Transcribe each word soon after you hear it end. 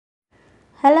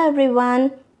Hello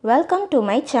everyone, welcome to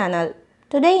my channel.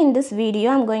 Today in this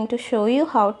video I am going to show you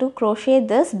how to crochet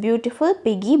this beautiful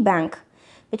piggy bank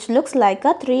which looks like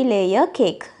a 3-layer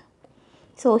cake.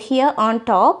 So here on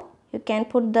top you can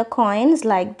put the coins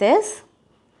like this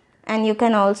and you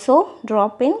can also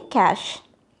drop in cash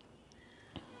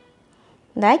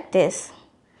like this.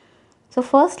 So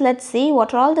first let's see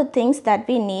what are all the things that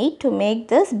we need to make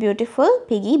this beautiful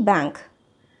piggy bank.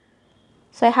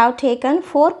 So I have taken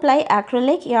 4-ply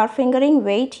acrylic yarn fingering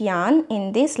weight yarn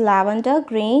in this lavender,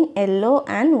 green, yellow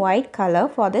and white color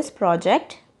for this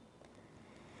project.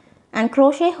 And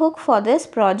crochet hook for this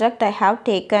project I have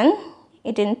taken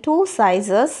it in 2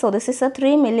 sizes. So this is a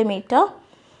 3mm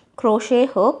crochet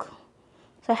hook.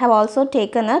 So I have also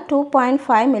taken a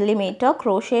 2.5mm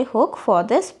crochet hook for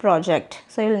this project.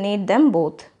 So you'll need them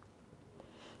both.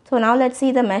 So now let's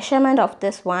see the measurement of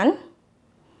this one.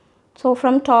 So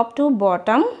from top to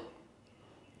bottom,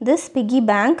 this piggy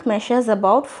bank measures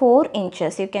about 4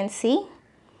 inches. You can see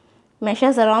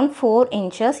measures around 4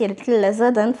 inches, a little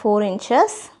lesser than 4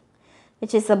 inches,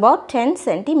 which is about 10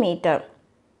 centimeter.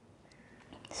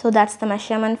 So that's the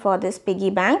measurement for this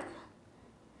piggy bank.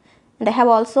 And I have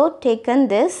also taken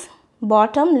this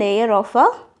bottom layer of a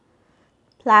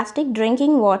plastic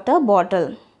drinking water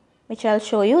bottle, which I'll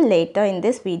show you later in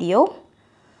this video.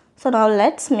 So now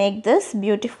let's make this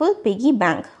beautiful piggy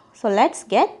bank. So let's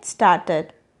get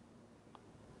started.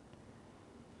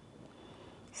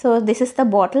 So this is the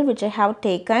bottle which I have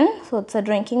taken. So it's a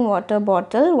drinking water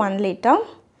bottle, 1 liter.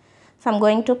 So I'm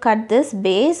going to cut this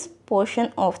base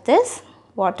portion of this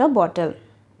water bottle.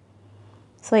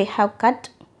 So I have cut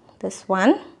this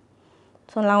one.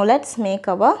 So now let's make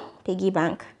our piggy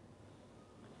bank.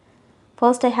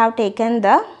 First I have taken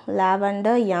the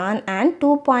lavender yarn and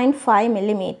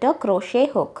 2.5mm crochet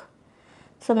hook.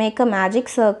 So make a magic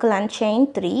circle and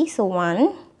chain 3. So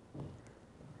 1,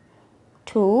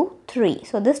 2, 3.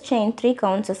 So this chain 3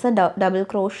 counts as a double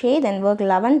crochet. Then work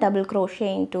 11 double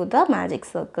crochet into the magic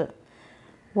circle.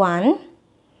 1,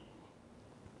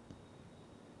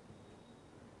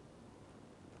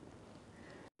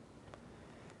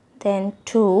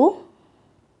 2,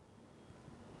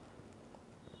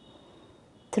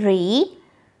 3,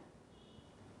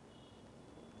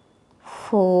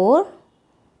 4,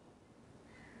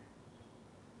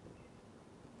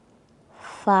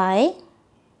 5,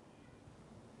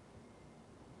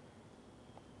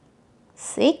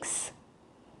 6,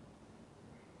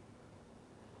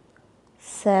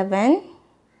 7,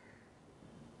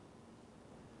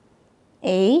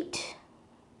 8,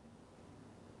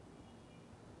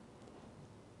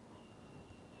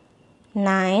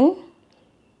 9,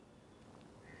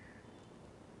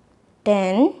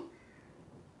 10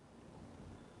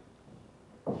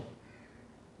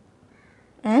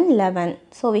 and 11.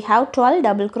 So we have 12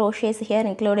 double crochets here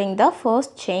including the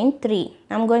first chain 3.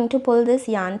 I'm going to pull this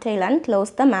yarn tail and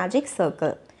close the magic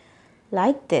circle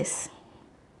like this.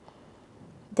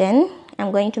 Then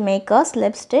I'm going to make a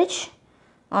slip stitch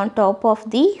on top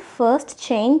of the first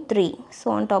chain 3.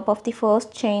 So on top of the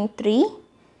first chain 3,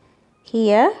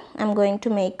 here I'm going to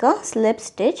make a slip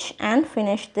stitch and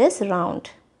finish this round.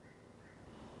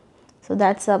 So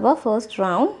that's our first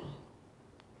round.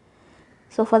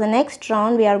 So for the next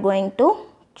round we are going to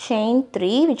chain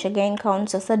 3, which again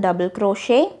counts as a double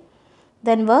crochet.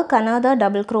 Then work another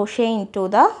double crochet into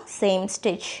the same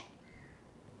stitch.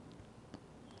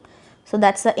 So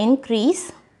that's the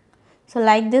increase. So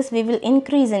like this we will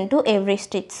increase into every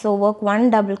stitch. So work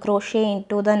 1 double crochet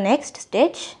into the next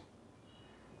stitch.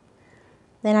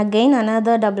 Then again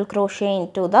another double crochet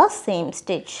into the same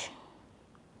stitch.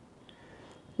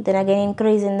 Then again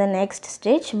increase in the next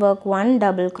stitch, work 1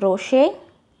 double crochet.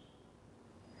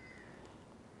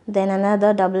 Then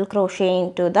another double crochet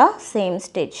into the same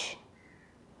stitch.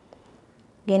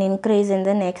 Again increase in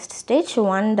the next stitch,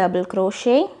 1 double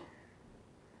crochet.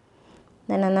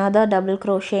 Then another double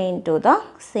crochet into the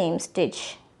same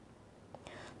stitch.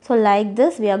 So like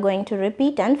this we are going to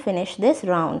repeat and finish this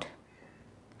round.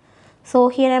 So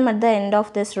here I am at the end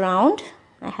of this round.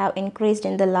 I have increased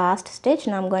in the last stitch.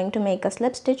 Now I am going to make a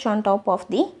slip stitch on top of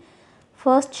the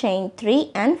first chain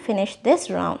 3 and finish this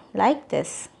round like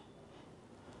this.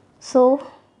 So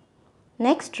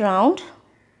next round,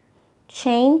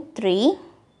 chain 3,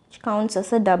 which counts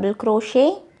as a double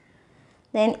crochet.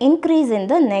 Then increase in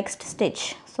the next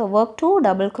stitch. So work 2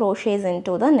 double crochets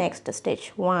into the next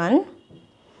stitch, 1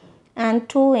 and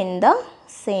 2 in the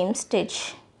same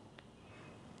stitch.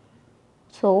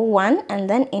 So 1 and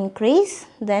then increase.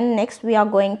 Then next we are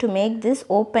going to make this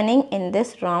opening in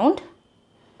this round.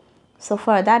 So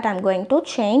for that I am going to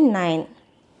chain 9.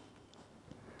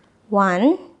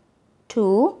 1,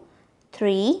 2,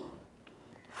 3,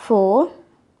 4,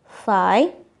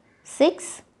 5,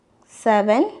 6,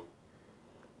 7,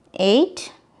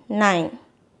 8, 9.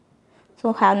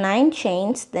 So have 9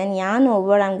 chains, then yarn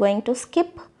over. I'm going to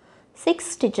skip 6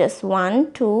 stitches,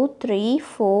 1, 2, 3,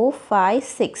 4, 5,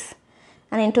 6,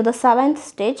 and into the 7th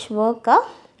stitch work a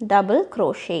double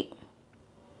crochet.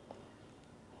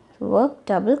 Work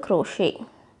double crochet.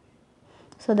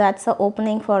 So that's the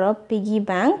opening for a piggy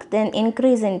bank. Then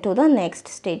increase into the next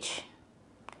stitch,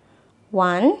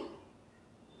 1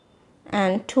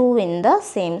 and 2 in the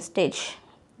same stitch.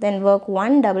 Then work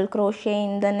 1 double crochet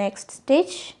in the next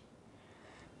stitch,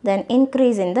 then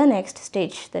increase in the next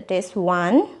stitch, that is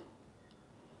 1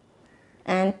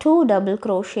 and 2 double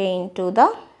crochet into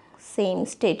the same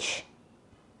stitch.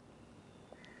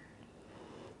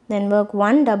 Then work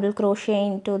 1 double crochet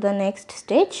into the next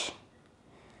stitch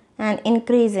and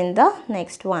increase in the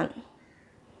next one.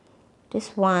 It is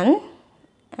 1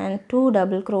 and 2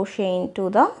 double crochet into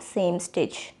the same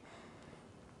stitch.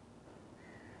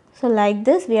 So like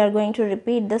this we are going to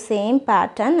repeat the same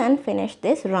pattern and finish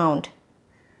this round.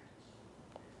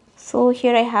 So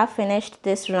here I have finished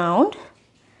this round.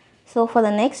 So for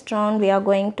the next round we are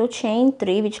going to chain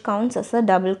 3, which counts as a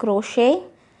double crochet.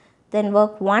 Then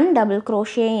work 1 double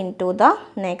crochet into the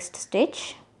next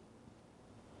stitch.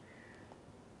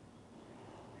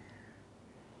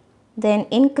 Then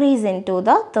increase into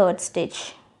the third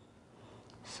stitch.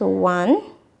 So 1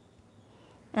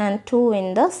 and 2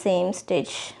 in the same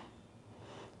stitch.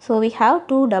 So we have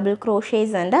 2 double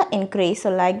crochets and an increase. So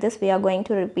like this we are going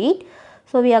to repeat.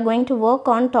 So we are going to work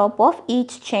on top of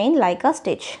each chain like a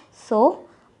stitch. So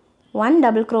 1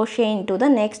 double crochet into the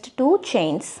next 2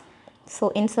 chains. So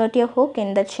insert your hook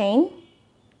in the chain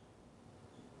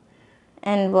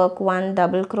and work 1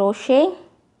 double crochet,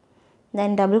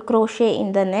 then double crochet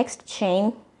in the next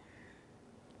chain.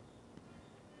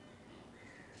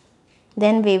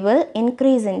 Then we will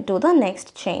increase into the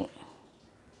next chain.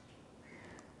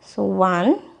 So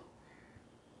 1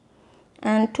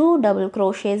 and 2 double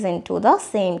crochets into the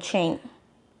same chain.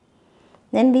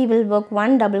 Then we will work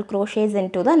 1 double crochets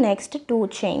into the next 2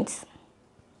 chains.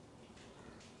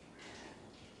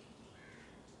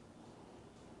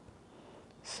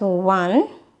 So 1,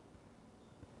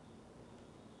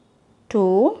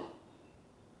 2,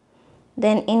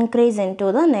 then increase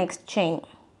into the next chain.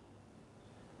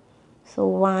 So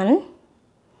 1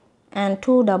 and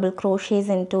 2 double crochets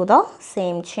into the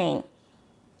same chain.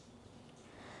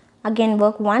 Again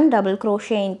work 1 double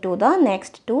crochet into the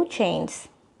next 2 chains.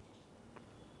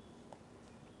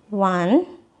 1,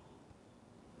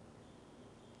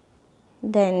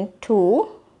 then 2,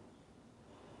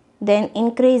 then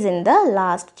increase in the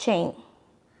last chain.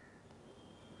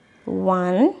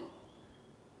 1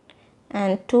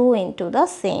 and 2 into the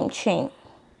same chain.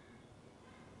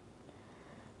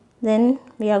 Then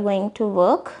we are going to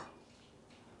work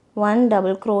 1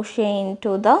 double crochet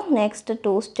into the next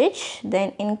 2 stitch,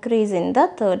 then increase in the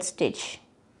third stitch.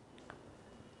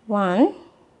 1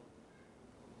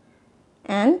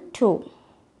 and 2.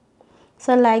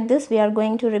 So like this we are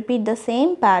going to repeat the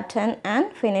same pattern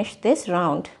and finish this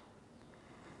round.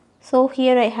 So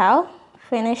here I have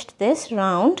finished this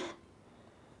round.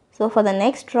 So for the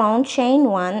next round, chain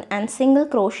 1 and single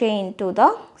crochet into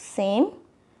the same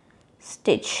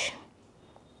stitch.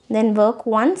 Then work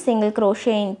 1 single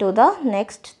crochet into the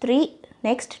next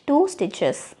 2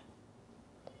 stitches.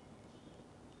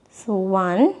 So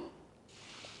 1,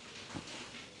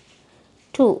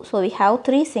 2. So we have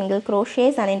 3 single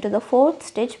crochets, and into the 4th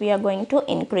stitch we are going to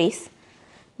increase.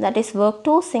 That is, work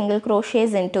 2 single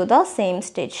crochets into the same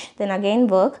stitch. Then again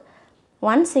work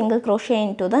 1 single crochet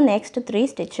into the next 3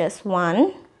 stitches.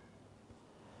 1,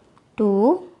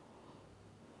 2,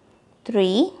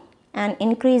 3, and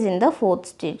increase in the 4th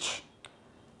stitch.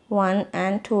 1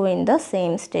 and 2 in the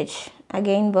same stitch.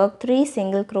 Again work 3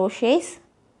 single crochets.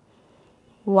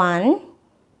 1,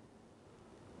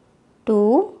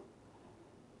 2,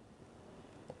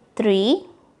 3,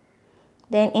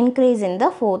 then increase in the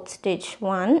 4th stitch.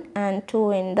 1 and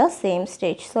 2 in the same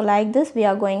stitch. So like this we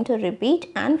are going to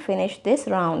repeat and finish this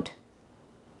round.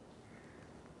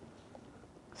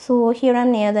 So here I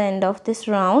am near the end of this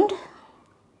round.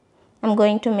 I am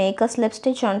going to make a slip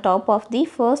stitch on top of the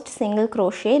first single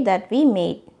crochet that we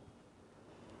made.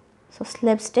 So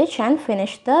slip stitch and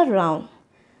finish the round.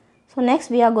 So next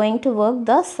we are going to work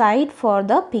the side for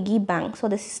the piggy bank. So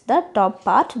this is the top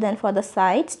part. Then for the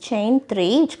sides, chain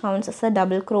 3, which counts as a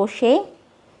double crochet.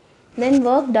 Then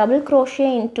work double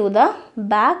crochet into the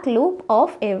back loop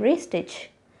of every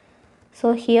stitch.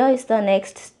 So here is the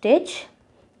next stitch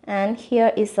and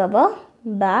here is our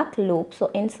back loop. So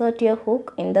insert your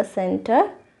hook in the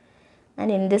center,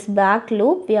 and in this back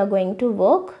loop we are going to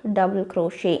work double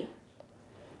crochet.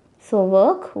 So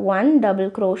work 1 double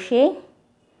crochet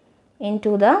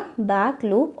into the back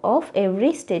loop of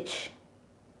every stitch.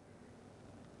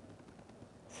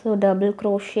 So double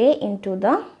crochet into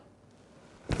the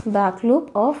back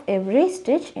loop of every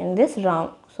stitch in this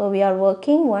round. So we are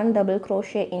working 1 double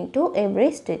crochet into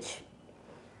every stitch.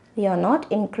 We are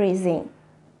not increasing.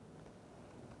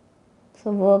 So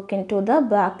work into the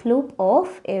back loop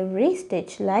of every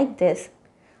stitch like this.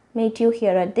 Meet you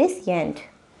here at this end.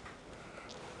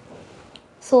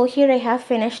 So here I have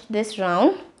finished this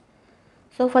round.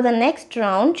 So for the next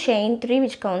round, chain 3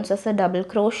 which counts as a double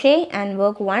crochet and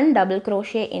work 1 double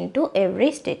crochet into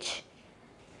every stitch.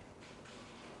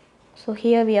 So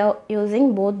here we are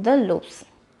using both the loops.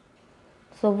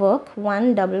 So work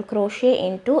 1 double crochet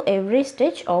into every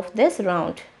stitch of this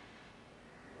round.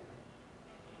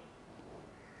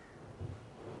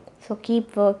 So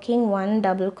keep working 1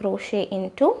 double crochet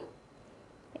into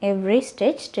every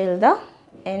stitch till the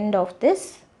end of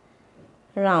this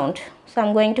round. So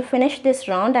I'm going to finish this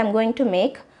round. I'm going to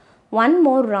make one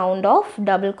more round of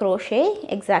double crochet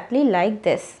exactly like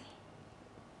this.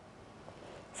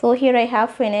 So here I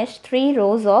have finished 3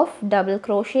 rows of double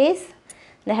crochets.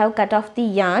 I have cut off the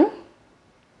yarn.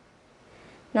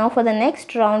 Now for the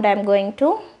next round I am going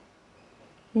to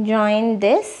join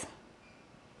this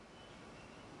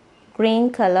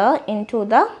green color into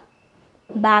the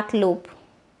back loop.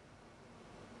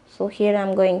 So here I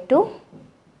am going to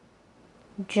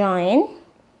join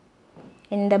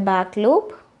in the back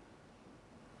loop.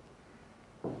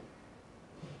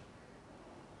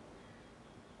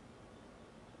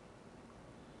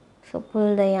 So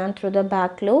pull the yarn through the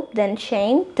back loop, then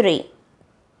chain 3.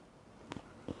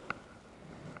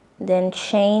 Then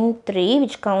chain 3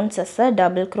 which counts as a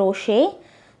double crochet.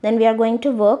 Then we are going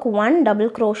to work 1 double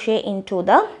crochet into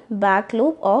the back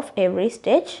loop of every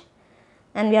stitch,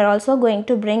 and we are also going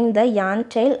to bring the yarn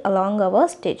tail along our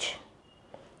stitch.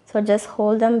 So just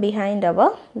hold them behind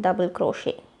our double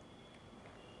crochet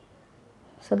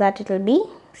so that it will be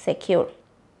secure.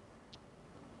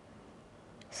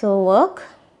 So work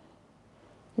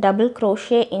double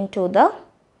crochet into the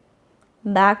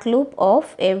back loop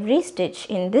of every stitch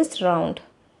in this round.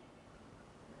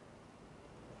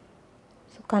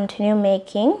 So continue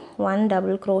making 1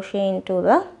 double crochet into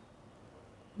the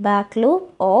back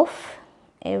loop of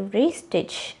every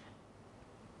stitch.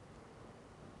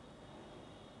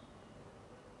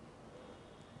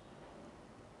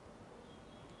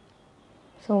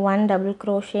 So 1 double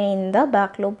crochet in the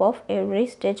back loop of every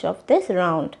stitch of this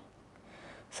round.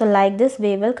 So like this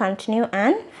we will continue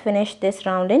and finish this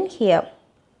round in here.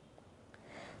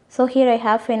 So here I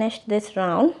have finished this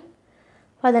round.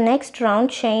 For the next round,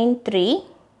 chain 3.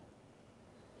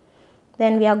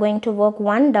 Then we are going to work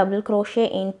 1 double crochet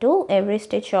into every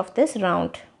stitch of this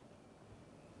round.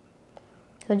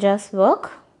 So just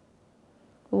work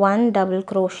 1 double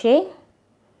crochet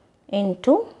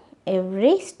into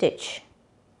every stitch.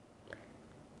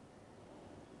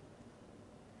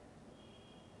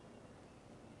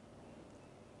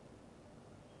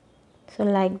 So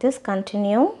like this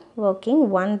continue working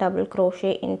 1 double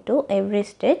crochet into every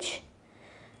stitch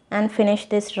and finish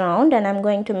this round, and I'm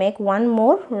going to make one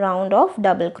more round of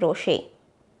double crochet.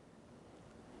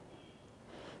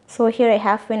 So here I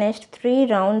have finished 3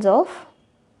 rounds of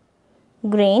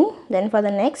green. Then for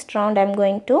the next round I'm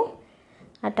going to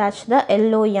attach the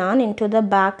yellow yarn into the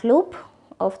back loop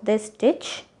of this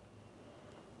stitch.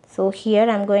 So here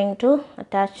I'm going to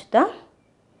attach the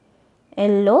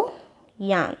yellow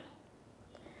yarn.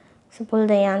 So pull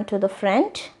the yarn to the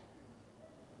front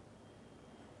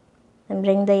and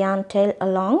bring the yarn tail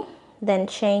along, then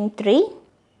chain 3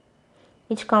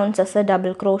 which counts as a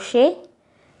double crochet,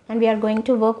 and we are going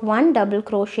to work 1 double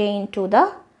crochet into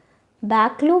the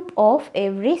back loop of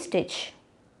every stitch.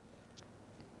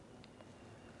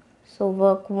 So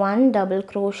work 1 double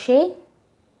crochet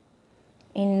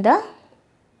in the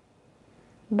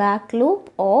back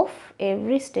loop of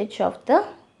every stitch of the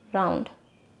round.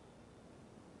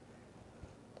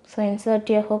 So insert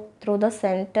your hook through the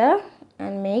center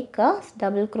and make a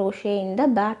double crochet in the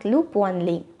back loop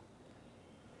only.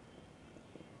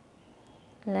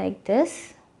 Like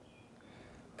this.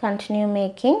 Continue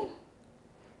making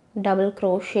double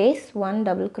crochets, 1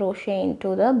 double crochet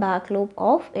into the back loop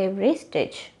of every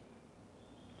stitch.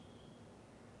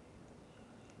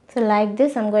 So like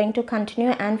this I'm going to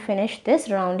continue and finish this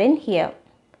round in here.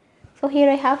 So here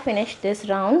I have finished this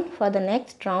round. For the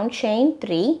next round, chain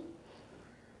 3.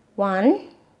 1,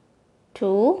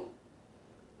 2,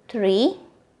 3,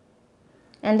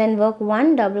 and then work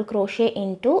 1 double crochet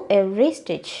into every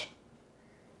stitch.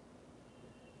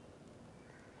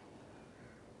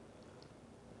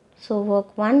 So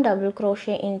work 1 double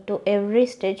crochet into every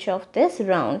stitch of this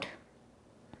round.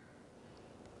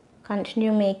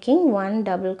 Continue making 1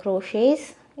 double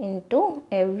crochets into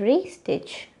every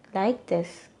stitch like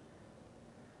this.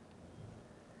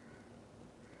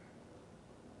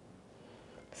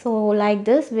 So like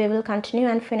this we will continue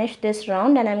and finish this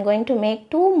round, and I am going to make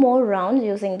 2 more rounds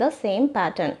using the same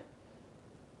pattern.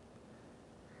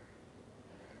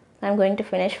 I am going to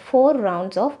finish 4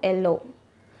 rounds of yellow.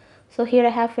 So here I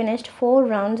have finished 4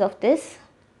 rounds of this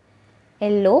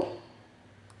yellow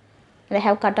and I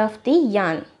have cut off the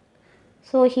yarn.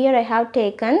 So here I have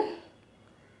taken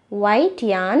white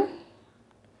yarn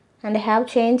and I have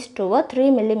changed to a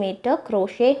 3mm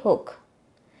crochet hook.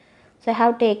 So I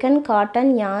have taken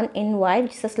cotton yarn in white,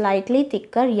 which is a slightly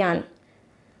thicker yarn.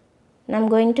 And I am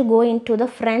going to go into the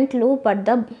front loop at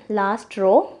the last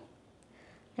row.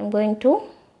 I am going to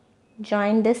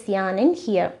join this yarn in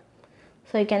here.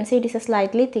 So you can see it is a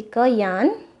slightly thicker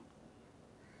yarn.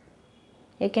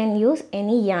 You can use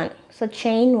any yarn. So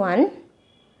chain 1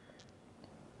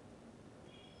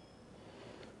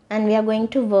 and we are going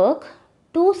to work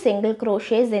 2 single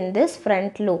crochets in this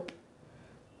front loop.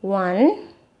 1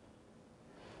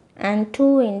 and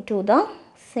 2 into the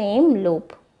same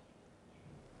loop.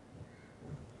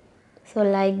 So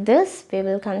like this we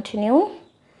will continue.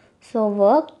 So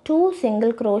work 2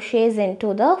 single crochets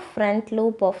into the front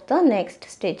loop of the next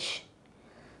stitch.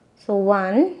 So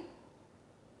 1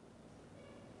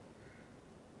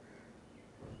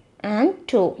 and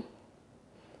 2,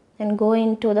 and go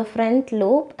into the front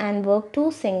loop and work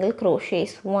 2 single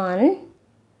crochets, 1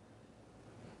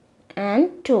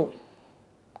 and 2.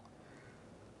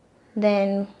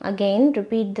 Then again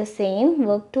repeat the same,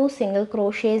 work 2 single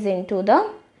crochets into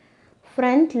the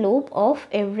front loop of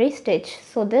every stitch.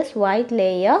 So this white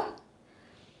layer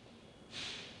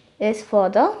is for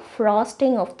the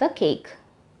frosting of the cake,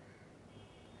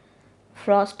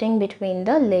 frosting between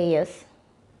the layers.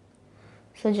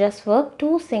 So just work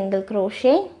 2 single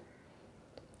crochet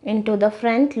into the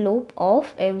front loop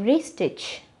of every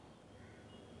stitch.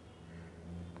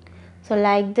 So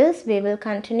like this we will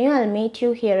continue. I'll meet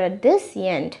you here at this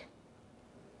end.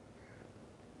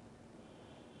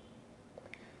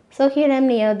 So here I am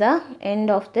near the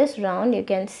end of this round, you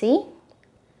can see.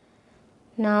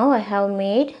 Now I have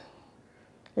made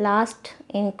last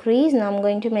increase. Now I'm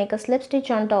going to make a slip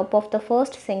stitch on top of the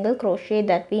first single crochet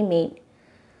that we made.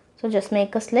 So just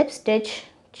make a slip stitch,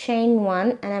 chain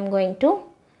 1, and I'm going to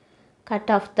cut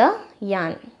off the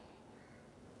yarn.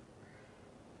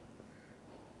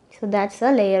 So that's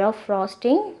a layer of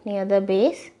frosting near the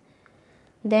base.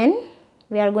 Then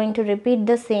we are going to repeat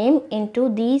the same into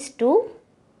these 2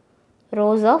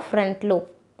 rows of front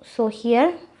loop. So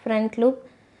here front loop,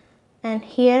 and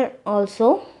here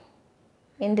also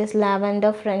in this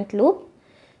lavender front loop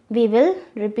we will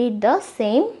repeat the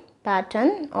same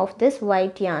pattern of this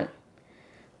white yarn.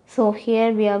 So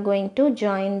here we are going to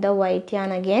join the white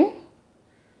yarn again.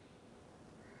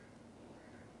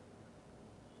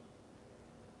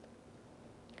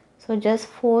 So just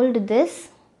fold this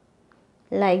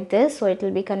like this so it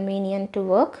will be convenient to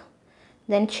work.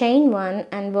 Then chain 1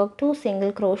 and work 2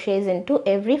 single crochets into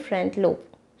every front loop.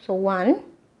 So 1,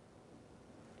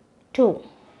 2.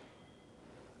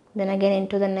 Then again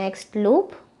into the next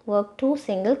loop work 2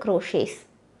 single crochets.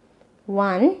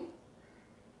 1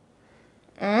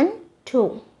 and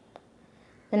 2.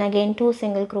 Then again 2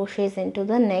 single crochets into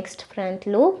the next front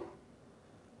loop.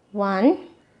 1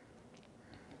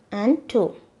 and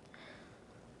 2.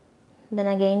 Then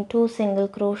again 2 single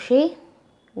crochet,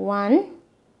 1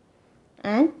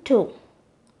 and 2.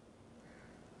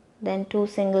 Then 2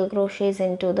 single crochets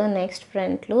into the next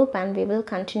front loop, and we will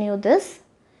continue this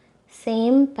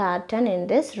same pattern in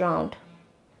this round.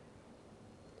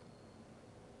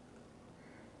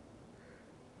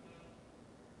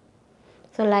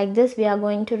 So like this we are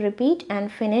going to repeat and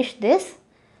finish this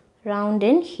round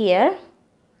in here.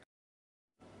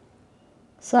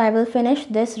 So I will finish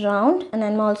this round, and I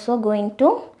am also going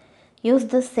to use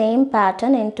the same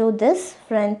pattern into this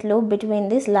front loop between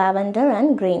this lavender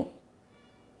and green.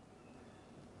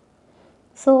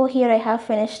 So here I have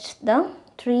finished the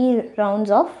 3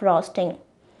 rounds of frosting.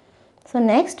 So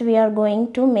next we are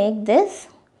going to make this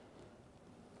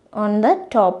on the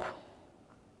top.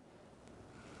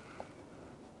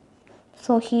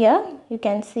 So here you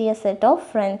can see a set of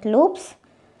front loops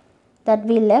that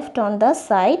we left on the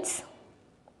sides.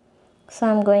 So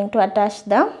I am going to attach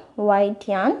the white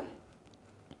yarn.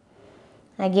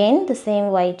 Again the same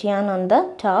white yarn on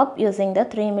the top using the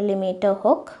 3mm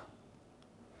hook.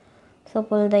 So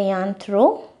pull the yarn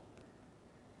through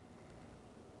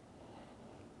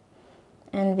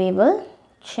and we will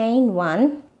chain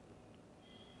 1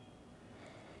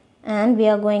 and we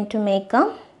are going to make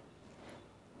a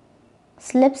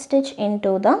slip stitch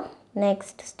into the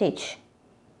next stitch.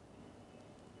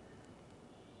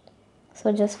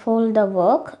 So just fold the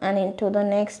work and into the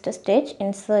next stitch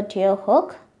insert your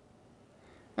hook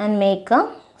and make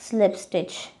a slip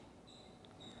stitch.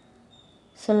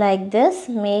 So like this,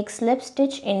 make slip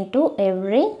stitch into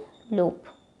every loop.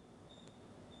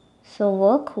 So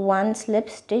work one slip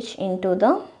stitch into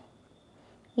the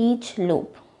each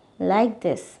loop like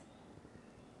this.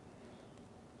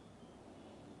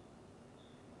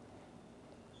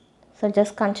 So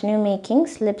just continue making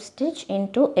slip stitch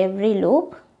into every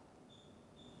loop.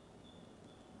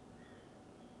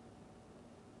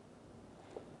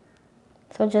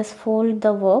 So just fold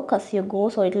the work as you go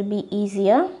so it will be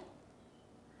easier.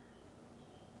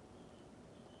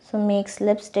 So make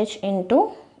slip stitch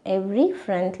into every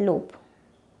front loop.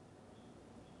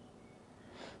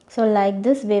 So like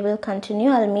this we will continue.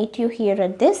 I'll meet you here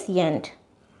at this end.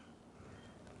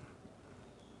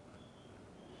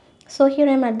 So here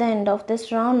I am at the end of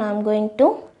this round. I'm going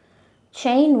to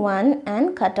chain 1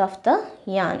 and cut off the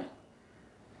yarn.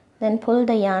 Then pull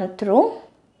the yarn through.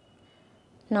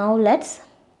 Now let's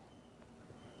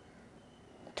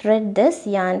thread this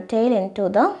yarn tail into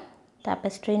the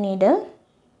tapestry needle.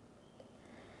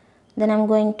 Then I'm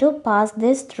going to pass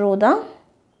this through the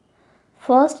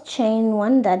first chain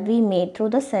 1 that we made through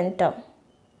the center.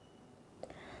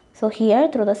 So here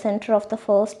through the center of the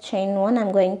first chain 1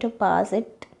 I'm going to pass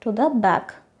it to the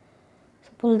back. So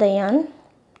pull the yarn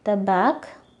the back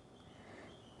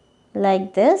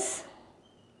like this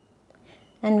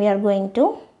and we are going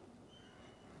to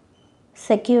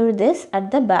secure this at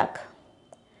the back.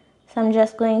 So I'm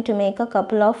just going to make a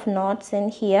couple of knots in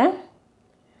here.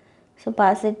 So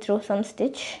pass it through some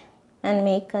stitch and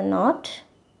make a knot.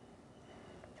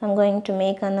 So I'm going to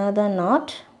make another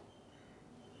knot.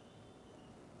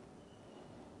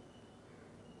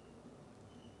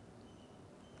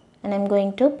 And I'm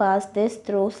going to pass this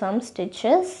through some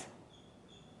stitches.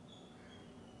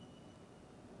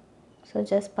 So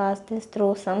just pass this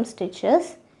through some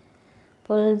stitches.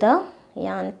 Pull the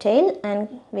yarn tail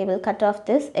and we will cut off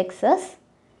this excess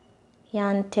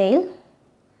yarn tail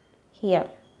here.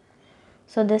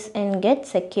 So this end gets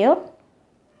secure.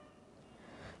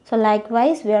 So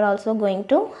likewise we are also going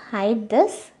to hide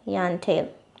this yarn tail.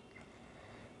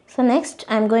 So next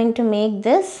I am going to make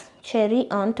this cherry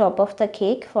on top of the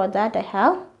cake. For that I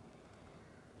have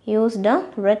used a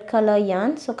red color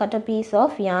yarn. So cut a piece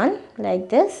of yarn like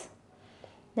this.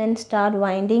 Then start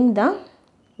winding the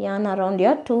yarn around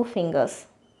your 2 fingers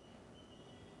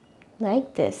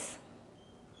like this.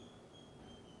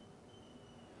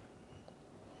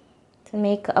 So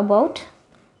make about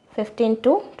 15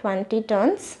 to 20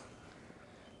 turns.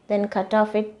 Then cut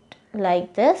off it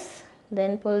like this.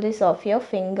 Then pull this off your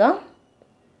finger.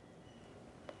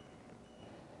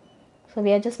 So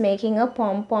we are just making a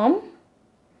pom-pom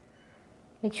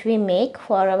which we make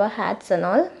for our hats and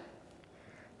all.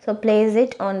 So place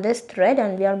it on this thread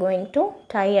and we are going to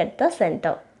tie at the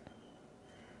center.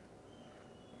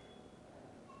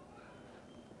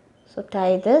 So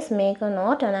tie this, make a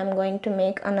knot and I am going to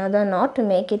make another knot to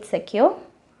make it secure.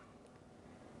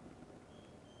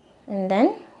 And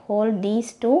then hold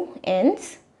these 2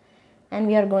 ends and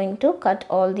we are going to cut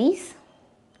all these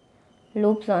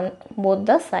loops on both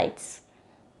the sides.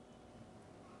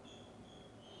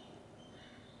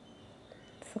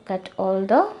 So cut all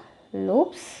the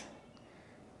loops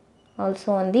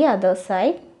also on the other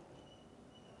side.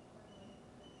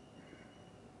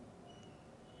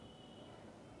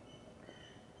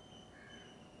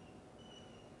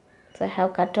 So I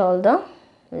have cut all the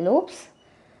loops.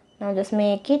 Now just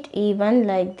make it even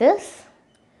like this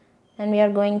and we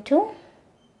are going to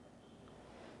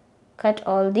cut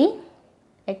all the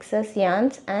excess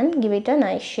yarns and give it a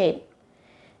nice shape.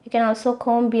 You can also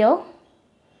comb your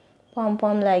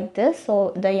pom-pom like this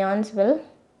so the yarns will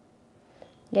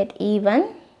get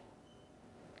even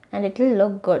and it will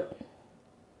look good.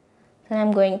 So I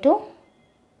am going to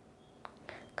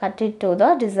cut it to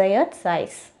the desired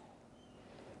size.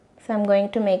 So I am going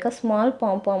to make a small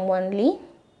pom-pom only.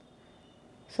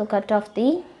 So cut off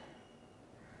the,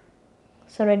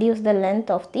 so reduce the length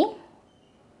of the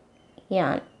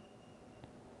yarn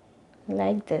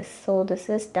like this. So this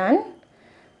is done.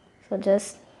 So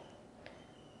just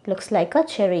looks like a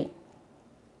cherry.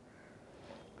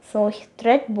 So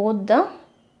thread both the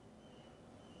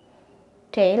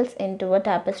tails into a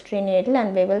tapestry needle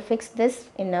and we will fix this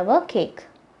in our cake.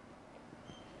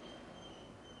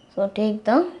 So take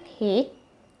the heat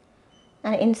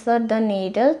and insert the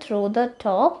needle through the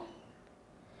top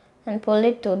and pull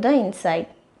it to the inside.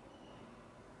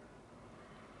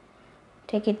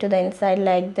 Take it to the inside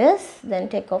like this, then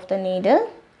take off the needle.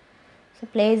 So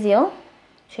place your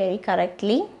cherry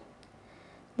correctly.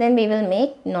 Then we will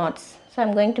make knots. So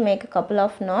I'm going to make a couple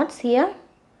of knots here.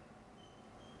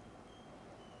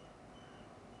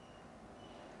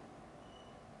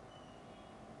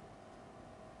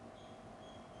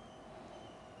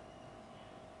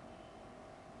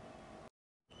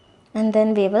 And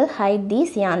then we will hide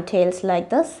these yarn tails like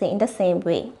this in the same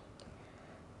way.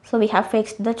 So we have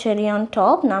fixed the cherry on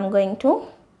top. Now I'm going to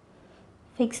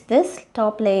fix this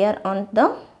top layer on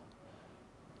the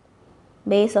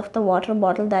base of the water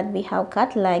bottle that we have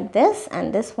cut like this,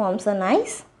 and this forms a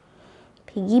nice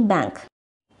piggy bank.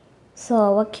 So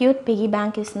our cute piggy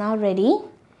bank is now ready.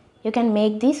 You can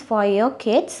make these for your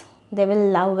kids. They will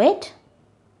love it.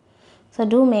 So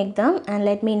do make them and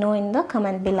let me know in the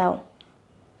comment below.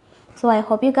 So I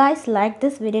hope you guys liked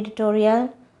this video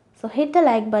tutorial. So hit the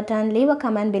like button, leave a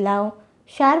comment below,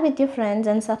 share with your friends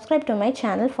and subscribe to my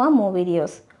channel for more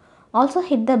videos. Also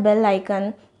hit the bell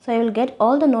icon so you will get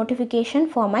all the notification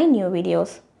for my new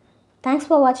videos. Thanks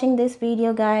for watching this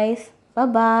video guys. Bye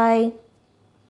bye.